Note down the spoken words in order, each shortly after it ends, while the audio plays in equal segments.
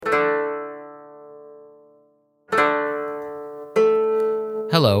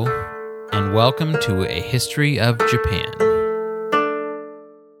Hello, and welcome to A History of Japan.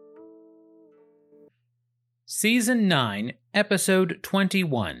 Season 9, Episode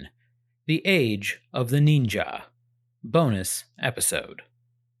 21, The Age of the Ninja. Bonus episode.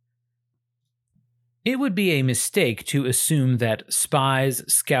 It would be a mistake to assume that spies,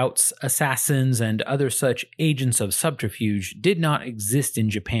 scouts, assassins, and other such agents of subterfuge did not exist in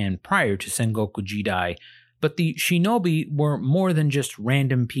Japan prior to Sengoku Jidai, but the shinobi were more than just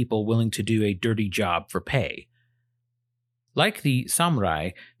random people willing to do a dirty job for pay. Like the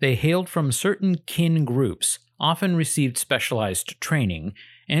samurai, they hailed from certain kin groups, often received specialized training,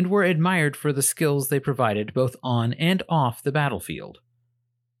 and were admired for the skills they provided both on and off the battlefield.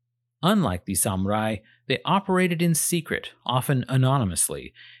 Unlike the samurai, they operated in secret, often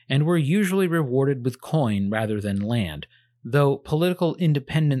anonymously, and were usually rewarded with coin rather than land, though political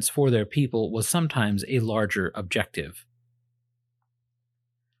independence for their people was sometimes a larger objective.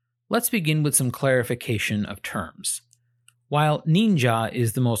 Let's begin with some clarification of terms. While ninja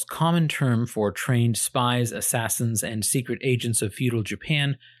is the most common term for trained spies, assassins, and secret agents of feudal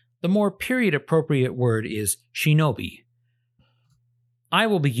Japan, the more period-appropriate word is shinobi. I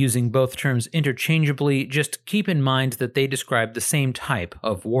will be using both terms interchangeably, just keep in mind that they describe the same type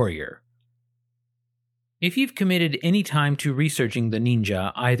of warrior. If you've committed any time to researching the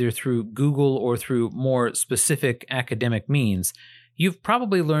ninja, either through Google or through more specific academic means, you've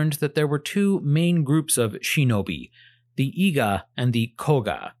probably learned that there were two main groups of shinobi, the Iga and the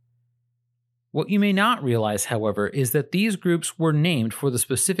Koga. What you may not realize, however, is that these groups were named for the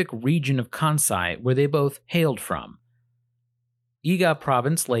specific region of Kansai where they both hailed from. Iga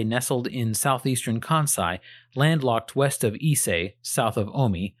province lay nestled in southeastern Kansai, landlocked west of Ise, south of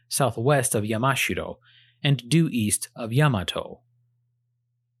Omi, southwest of Yamashiro, and due east of Yamato.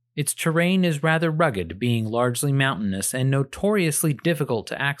 Its terrain is rather rugged, being largely mountainous and notoriously difficult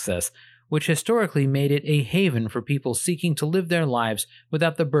to access, which historically made it a haven for people seeking to live their lives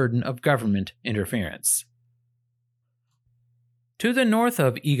without the burden of government interference. To the north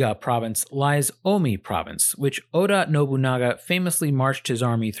of Iga province lies Omi province, which Oda Nobunaga famously marched his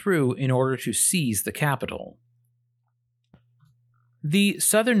army through in order to seize the capital. The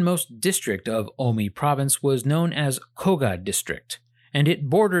southernmost district of Omi province was known as Koga district, and it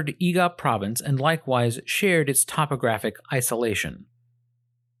bordered Iga province and likewise shared its topographic isolation.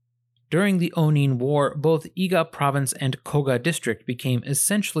 During the Onin War, both Iga province and Koga district became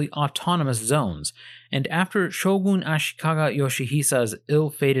essentially autonomous zones, and after Shogun Ashikaga Yoshihisa's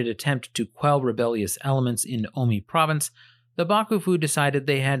ill-fated attempt to quell rebellious elements in Omi province, the Bakufu decided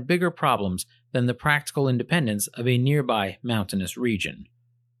they had bigger problems than the practical independence of a nearby mountainous region.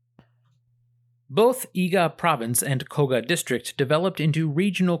 Both Iga province and Koga district developed into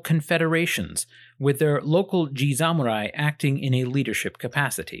regional confederations, with their local jisamurai acting in a leadership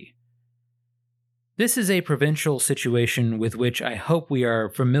capacity. This is a provincial situation with which I hope we are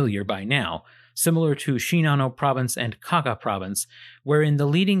familiar by now, similar to Shinano province and Kaga province, wherein the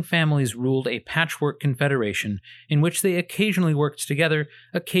leading families ruled a patchwork confederation in which they occasionally worked together,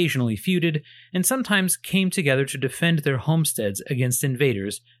 occasionally feuded, and sometimes came together to defend their homesteads against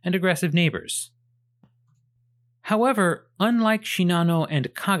invaders and aggressive neighbors. However, unlike Shinano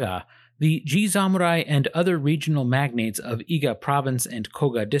and Kaga, the jisamurai and other regional magnates of Iga province and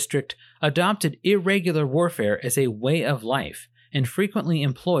Koga district adopted irregular warfare as a way of life and frequently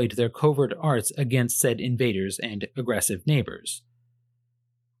employed their covert arts against said invaders and aggressive neighbors.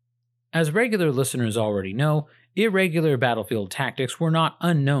 As regular listeners already know, irregular battlefield tactics were not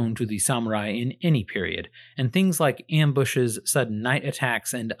unknown to the samurai in any period, and things like ambushes, sudden night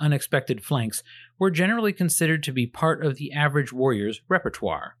attacks, and unexpected flanks were generally considered to be part of the average warrior's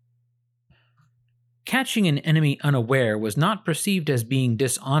repertoire. Catching an enemy unaware was not perceived as being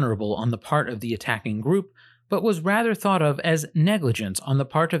dishonorable on the part of the attacking group, but was rather thought of as negligence on the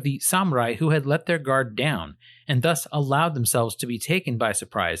part of the samurai who had let their guard down, and thus allowed themselves to be taken by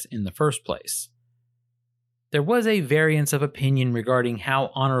surprise in the first place. There was a variance of opinion regarding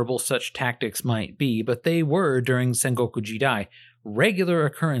how honorable such tactics might be, but they were, during Sengoku Jidai, regular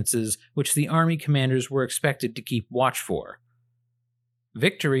occurrences which the army commanders were expected to keep watch for.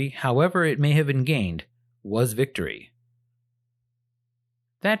 Victory, however it may have been gained, was victory.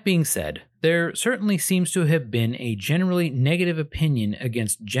 That being said, there certainly seems to have been a generally negative opinion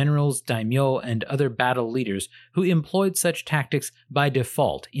against generals, daimyo, and other battle leaders who employed such tactics by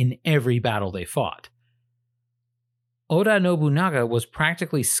default in every battle they fought. Oda Nobunaga was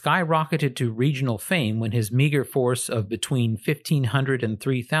practically skyrocketed to regional fame when his meager force of between 1,500 and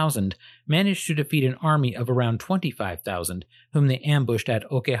 3,000 managed to defeat an army of around 25,000 whom they ambushed at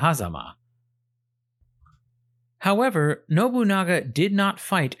Okehazama. However, Nobunaga did not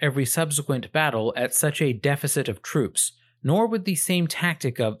fight every subsequent battle at such a deficit of troops, nor with the same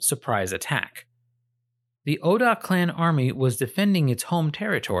tactic of surprise attack. The Oda clan army was defending its home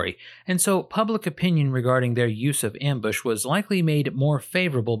territory, and so public opinion regarding their use of ambush was likely made more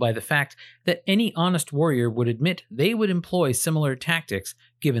favorable by the fact that any honest warrior would admit they would employ similar tactics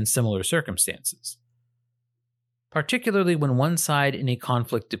given similar circumstances. Particularly when one side in a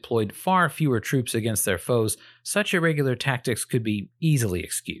conflict deployed far fewer troops against their foes, such irregular tactics could be easily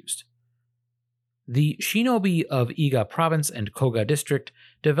excused. The shinobi of Iga province and Koga district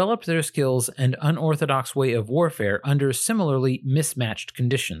developed their skills and unorthodox way of warfare under similarly mismatched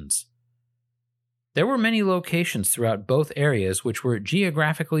conditions. There were many locations throughout both areas which were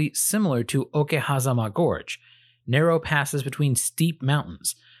geographically similar to Okehazama Gorge, narrow passes between steep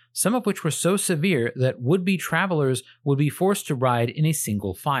mountains, some of which were so severe that would-be travelers would be forced to ride in a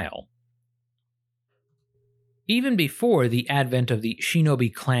single file. Even before the advent of the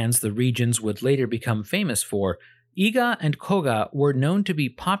shinobi clans the regions would later become famous for, Iga and Koga were known to be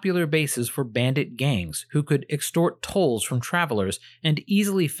popular bases for bandit gangs who could extort tolls from travelers and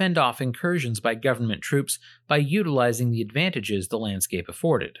easily fend off incursions by government troops by utilizing the advantages the landscape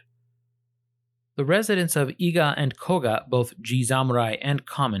afforded. The residents of Iga and Koga, both Ji-samurai and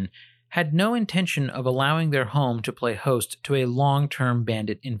common, had no intention of allowing their home to play host to a long-term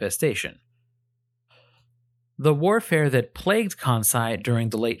bandit infestation. The warfare that plagued Kansai during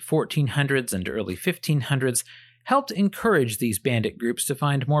the late 1400s and early 1500s helped encourage these bandit groups to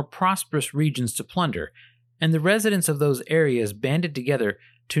find more prosperous regions to plunder, and the residents of those areas banded together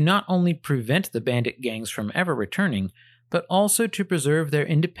to not only prevent the bandit gangs from ever returning, but also to preserve their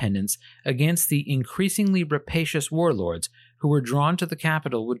independence against the increasingly rapacious warlords who were drawn to the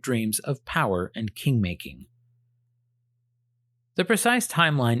capital with dreams of power and king-making. The precise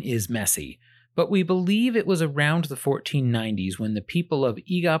timeline is messy, but we believe it was around the 1490s when the people of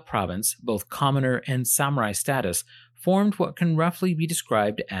Iga province, both commoner and samurai status, formed what can roughly be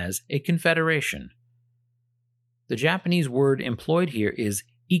described as a confederation. The Japanese word employed here is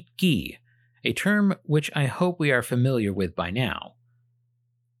ikki, a term which I hope we are familiar with by now.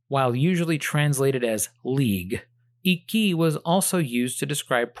 While usually translated as league, ikki was also used to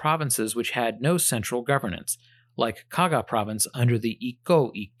describe provinces which had no central governance, like Kaga province under the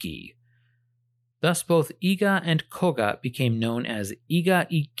Ikko ikki. Thus both Iga and Koga became known as Iga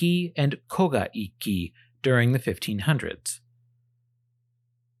ikki and Koga ikki during the 1500s.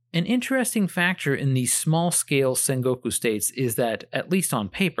 An interesting factor in these small-scale Sengoku states is that, at least on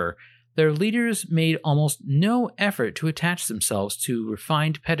paper, their leaders made almost no effort to attach themselves to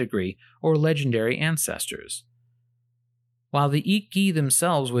refined pedigree or legendary ancestors. While the ikki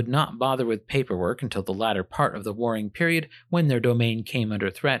themselves would not bother with paperwork until the latter part of the warring period when their domain came under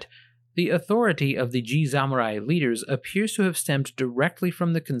threat, the authority of the Ji-samurai leaders appears to have stemmed directly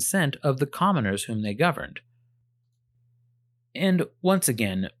from the consent of the commoners whom they governed. And once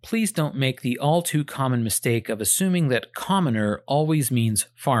again, please don't make the all-too-common mistake of assuming that commoner always means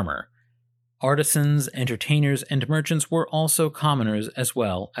farmer. Artisans, entertainers, and merchants were also commoners as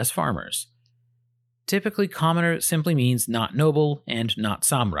well as farmers. Typically, commoner simply means not noble and not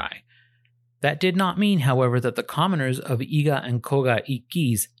samurai. That did not mean, however, that the commoners of Iga and Koga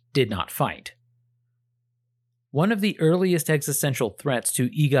ikkis did not fight. One of the earliest existential threats to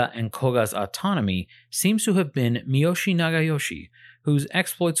Iga and Koga's autonomy seems to have been Miyoshi Nagayoshi, whose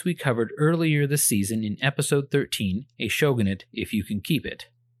exploits we covered earlier this season in episode 13, A Shogunate If You Can Keep It.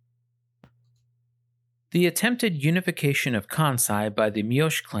 The attempted unification of Kansai by the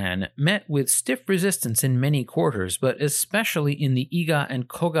Miyoshi clan met with stiff resistance in many quarters, but especially in the Iga and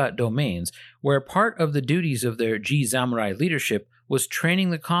Koga domains, where part of the duties of their Ji-samurai leadership was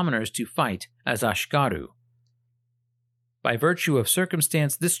training the commoners to fight as ashigaru. By virtue of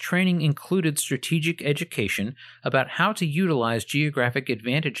circumstance, this training included strategic education about how to utilize geographic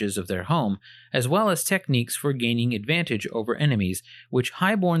advantages of their home, as well as techniques for gaining advantage over enemies, which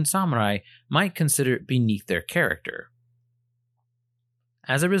high-born samurai might consider beneath their character.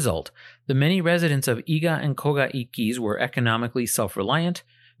 As a result, the many residents of Iga and Koga ikkis were economically self-reliant,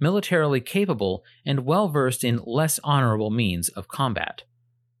 militarily capable, and well-versed in less honorable means of combat.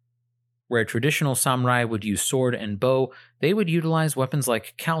 Where traditional samurai would use sword and bow, they would utilize weapons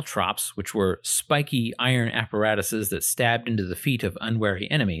like caltrops, which were spiky iron apparatuses that stabbed into the feet of unwary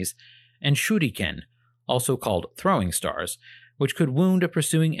enemies, and shuriken, also called throwing stars, which could wound a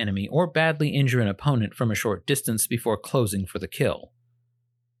pursuing enemy or badly injure an opponent from a short distance before closing for the kill.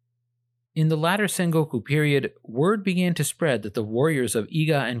 In the latter Sengoku period, word began to spread that the warriors of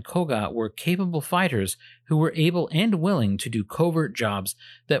Iga and Koga were capable fighters who were able and willing to do covert jobs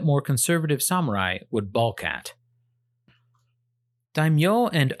that more conservative samurai would balk at. Daimyo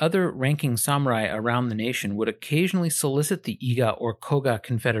and other ranking samurai around the nation would occasionally solicit the Iga or Koga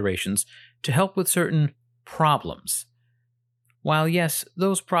confederations to help with certain problems. While yes,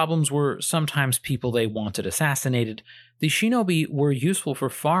 those problems were sometimes people they wanted assassinated, the shinobi were useful for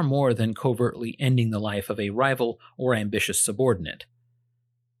far more than covertly ending the life of a rival or ambitious subordinate.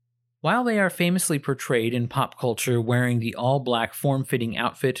 While they are famously portrayed in pop culture wearing the all-black form-fitting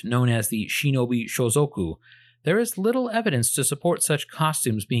outfit known as the shinobi shozoku, there is little evidence to support such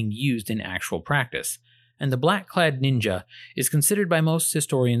costumes being used in actual practice, and the black-clad ninja is considered by most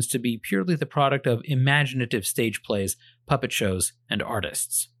historians to be purely the product of imaginative stage plays, puppet shows, and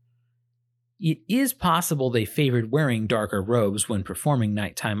artists. It is possible they favored wearing darker robes when performing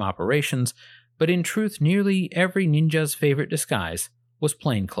nighttime operations, but in truth nearly every ninja's favorite disguise was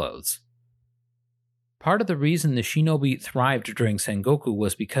plain clothes. Part of the reason the shinobi thrived during Sengoku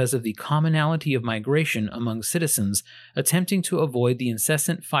was because of the commonality of migration among citizens attempting to avoid the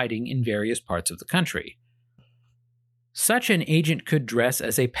incessant fighting in various parts of the country. Such an agent could dress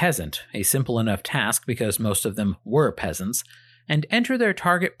as a peasant, a simple enough task because most of them were peasants, and enter their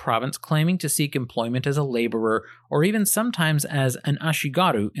target province claiming to seek employment as a laborer or even sometimes as an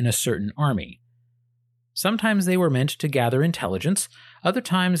ashigaru in a certain army. Sometimes they were meant to gather intelligence, other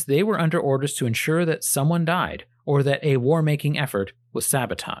times they were under orders to ensure that someone died or that a war-making effort was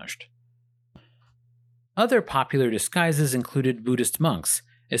sabotaged. Other popular disguises included Buddhist monks,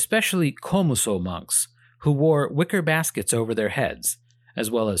 especially Komuso monks, who wore wicker baskets over their heads, as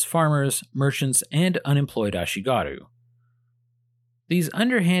well as farmers, merchants, and unemployed ashigaru. These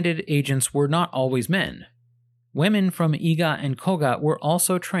underhanded agents were not always men. Women from Iga and Koga were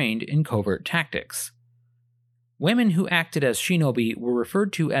also trained in covert tactics. Women who acted as shinobi were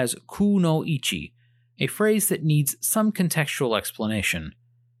referred to as ku no ichi, a phrase that needs some contextual explanation.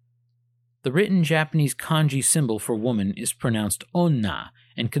 The written Japanese kanji symbol for woman is pronounced onna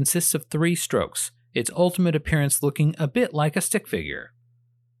and consists of 3 strokes, its ultimate appearance looking a bit like a stick figure.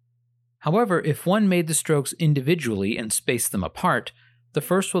 However, if one made the strokes individually and spaced them apart, the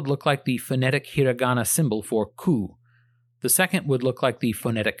first would look like the phonetic hiragana symbol for ku, the second would look like the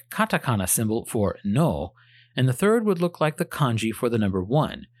phonetic katakana symbol for no, and the third would look like the kanji for the number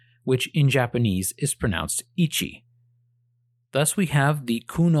 1, which in Japanese is pronounced ichi. Thus we have the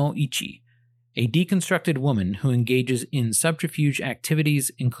kuno ichi, a deconstructed woman who engages in subterfuge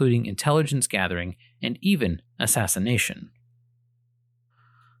activities including intelligence gathering and even assassination.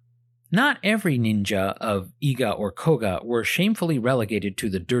 Not every ninja of Iga or Koga were shamefully relegated to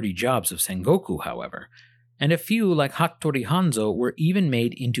the dirty jobs of Sengoku, however, and a few, like Hattori Hanzo, were even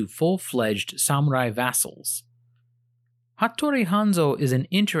made into full-fledged samurai vassals. Hattori Hanzo is an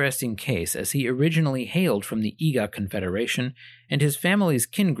interesting case as he originally hailed from the Iga Confederation, and his family's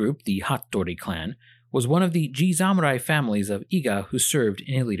kin group, the Hattori clan, was one of the Ji-samurai families of Iga who served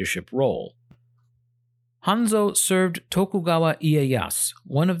in a leadership role. Hanzo served Tokugawa Ieyasu,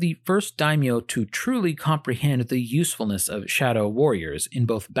 one of the first daimyo to truly comprehend the usefulness of shadow warriors in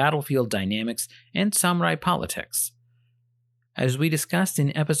both battlefield dynamics and samurai politics. As we discussed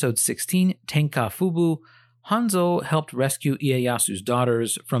in episode 16, Tenka Fubu, Hanzo helped rescue Ieyasu's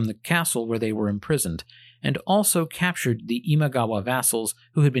daughters from the castle where they were imprisoned, and also captured the Imagawa vassals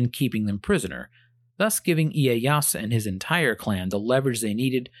who had been keeping them prisoner, thus giving Ieyasu and his entire clan the leverage they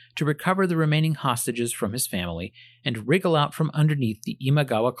needed to recover the remaining hostages from his family and wriggle out from underneath the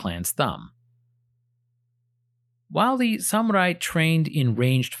Imagawa clan's thumb. While the samurai trained in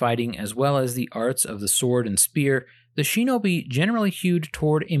ranged fighting as well as the arts of the sword and spear, the shinobi generally hewed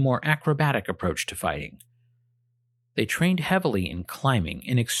toward a more acrobatic approach to fighting. They trained heavily in climbing,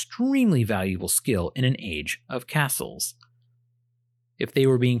 an extremely valuable skill in an age of castles. If they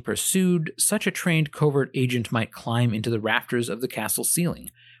were being pursued, such a trained covert agent might climb into the rafters of the castle ceiling,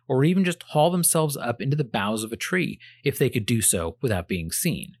 or even just haul themselves up into the boughs of a tree if they could do so without being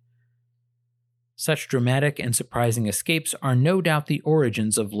seen. Such dramatic and surprising escapes are no doubt the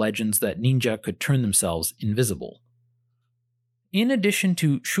origins of legends that ninja could turn themselves invisible. In addition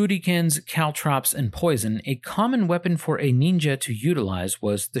to shurikens, caltrops, and poison, a common weapon for a ninja to utilize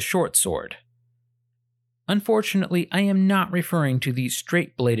was the short sword. Unfortunately, I am not referring to the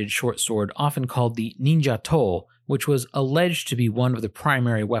straight-bladed short sword often called the ninja to, which was alleged to be one of the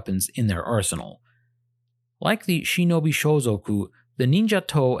primary weapons in their arsenal. Like the shinobi shozoku, the ninja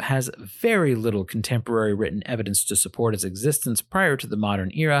to has very little contemporary written evidence to support its existence prior to the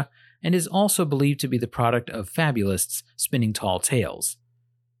modern era, and is also believed to be the product of fabulists spinning tall tales.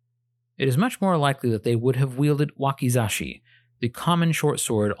 It is much more likely that they would have wielded wakizashi, the common short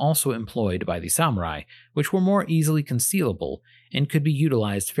sword also employed by the samurai, which were more easily concealable and could be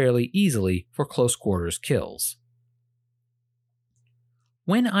utilized fairly easily for close quarters kills.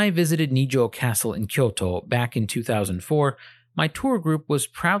 When I visited Nijo Castle in Kyoto back in 2004, my tour group was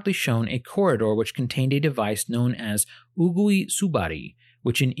proudly shown a corridor which contained a device known as Ugui Subari,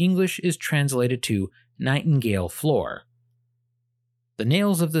 which in English is translated to nightingale floor. The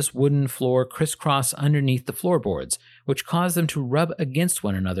nails of this wooden floor crisscross underneath the floorboards, which cause them to rub against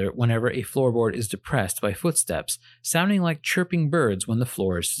one another whenever a floorboard is depressed by footsteps, sounding like chirping birds when the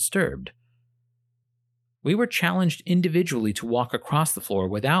floor is disturbed. We were challenged individually to walk across the floor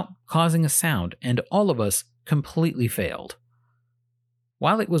without causing a sound, and all of us completely failed.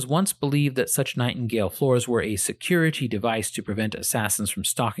 While it was once believed that such nightingale floors were a security device to prevent assassins from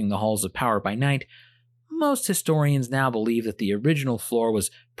stalking the halls of power by night, most historians now believe that the original floor was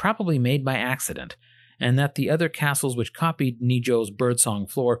probably made by accident, and that the other castles which copied Nijo's birdsong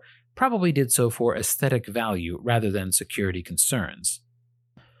floor probably did so for aesthetic value rather than security concerns.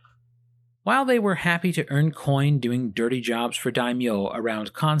 While they were happy to earn coin doing dirty jobs for daimyo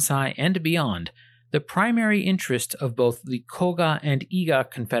around Kansai and beyond, the primary interest of both the Koga and Iga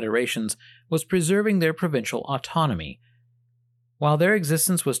confederations was preserving their provincial autonomy. While their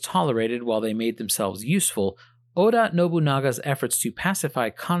existence was tolerated while they made themselves useful, Oda Nobunaga's efforts to pacify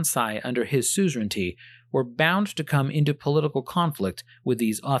Kansai under his suzerainty were bound to come into political conflict with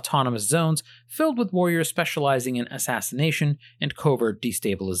these autonomous zones filled with warriors specializing in assassination and covert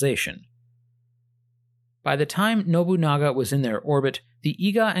destabilization. By the time Nobunaga was in their orbit, the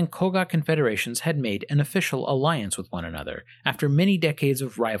Iga and Koga confederations had made an official alliance with one another after many decades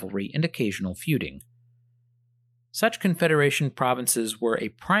of rivalry and occasional feuding. Such confederation provinces were a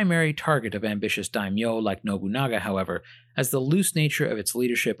primary target of ambitious daimyo like Nobunaga, however, as the loose nature of its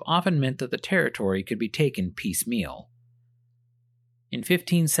leadership often meant that the territory could be taken piecemeal. In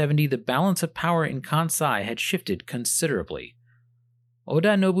 1570, the balance of power in Kansai had shifted considerably.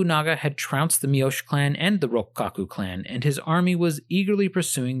 Oda Nobunaga had trounced the Miyoshi clan and the Rokkaku clan, and his army was eagerly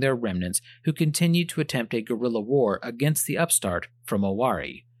pursuing their remnants who continued to attempt a guerrilla war against the upstart from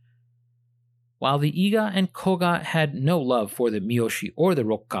Owari. While the Iga and Koga had no love for the Miyoshi or the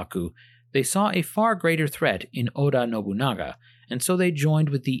Rokkaku, they saw a far greater threat in Oda Nobunaga, and so they joined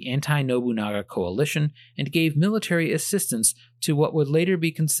with the anti-Nobunaga coalition and gave military assistance to what would later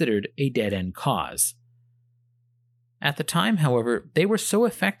be considered a dead-end cause. At the time, however, they were so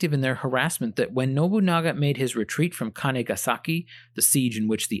effective in their harassment that when Nobunaga made his retreat from Kanegasaki, the siege in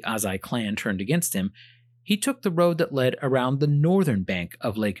which the Azai clan turned against him, he took the road that led around the northern bank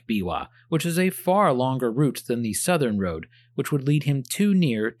of Lake Biwa, which is a far longer route than the southern road, which would lead him too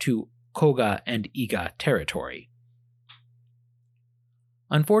near to Koga and Iga territory.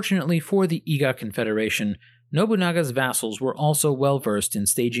 Unfortunately for the Iga Confederation, Nobunaga's vassals were also well versed in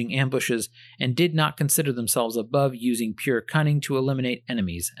staging ambushes and did not consider themselves above using pure cunning to eliminate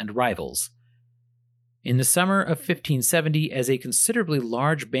enemies and rivals. In the summer of 1570, as a considerably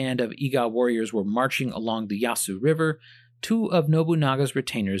large band of Iga warriors were marching along the Yasu River, two of Nobunaga's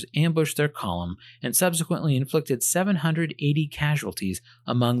retainers ambushed their column and subsequently inflicted 780 casualties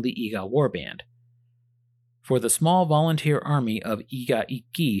among the Iga warband. For the small volunteer army of Iga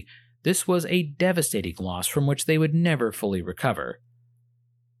Ikki, this was a devastating loss from which they would never fully recover.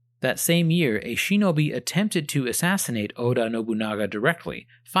 That same year, a shinobi attempted to assassinate Oda Nobunaga directly,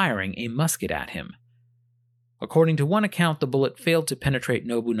 firing a musket at him. According to one account, the bullet failed to penetrate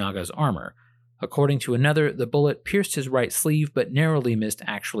Nobunaga's armor. According to another, the bullet pierced his right sleeve but narrowly missed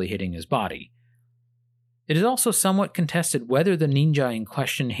actually hitting his body. It is also somewhat contested whether the ninja in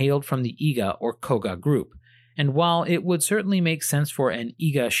question hailed from the Iga or Koga group, and while it would certainly make sense for an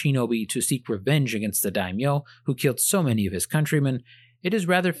Iga shinobi to seek revenge against the daimyo who killed so many of his countrymen, it is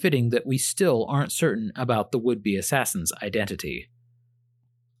rather fitting that we still aren't certain about the would-be assassin's identity.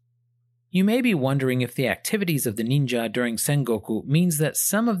 You may be wondering if the activities of the ninja during Sengoku means that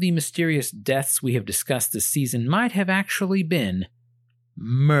some of the mysterious deaths we have discussed this season might have actually been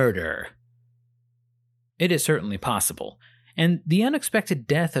murder. It is certainly possible, and the unexpected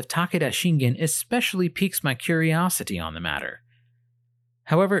death of Takeda Shingen especially piques my curiosity on the matter.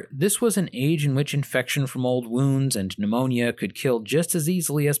 However, this was an age in which infection from old wounds and pneumonia could kill just as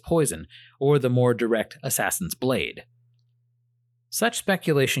easily as poison or the more direct assassin's blade. Such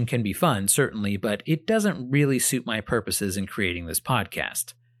speculation can be fun, certainly, but it doesn't really suit my purposes in creating this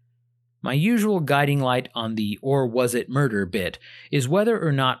podcast. My usual guiding light on the "or was it murder" bit is whether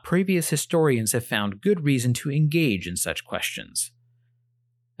or not previous historians have found good reason to engage in such questions.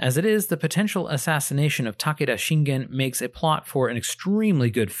 As it is, the potential assassination of Takeda Shingen makes a plot for an extremely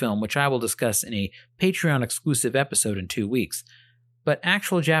good film, which I will discuss in a Patreon-exclusive episode in 2 weeks, but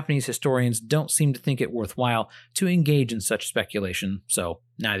actual Japanese historians don't seem to think it worthwhile to engage in such speculation, so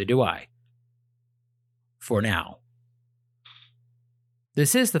neither do I. For now.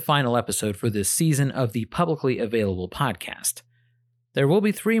 This is the final episode for this season of the publicly available podcast. There will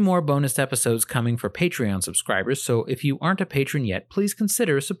be 3 more bonus episodes coming for Patreon subscribers, so if you aren't a patron yet, please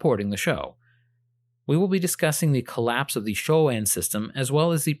consider supporting the show. We will be discussing the collapse of the Showa system, as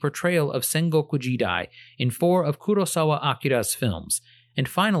well as the portrayal of Sengoku Jidai in 4 of Kurosawa Akira's films, and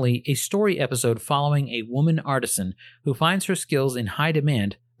finally, a story episode following a woman artisan who finds her skills in high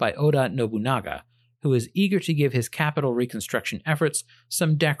demand by Oda Nobunaga, who is eager to give his capital reconstruction efforts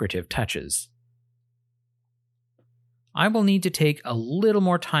some decorative touches. I will need to take a little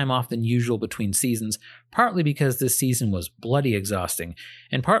more time off than usual between seasons, partly because this season was bloody exhausting,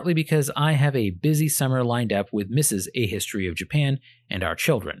 and partly because I have a busy summer lined up with Mrs. A History of Japan and our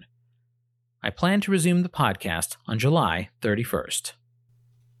children. I plan to resume the podcast on July 31st.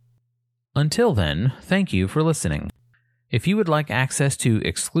 Until then, thank you for listening. If you would like access to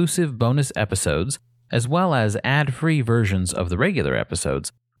exclusive bonus episodes, as well as ad-free versions of the regular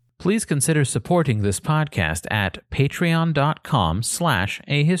episodes, please consider supporting this podcast at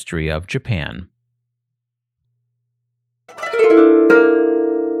patreon.com/ahistoryofjapan.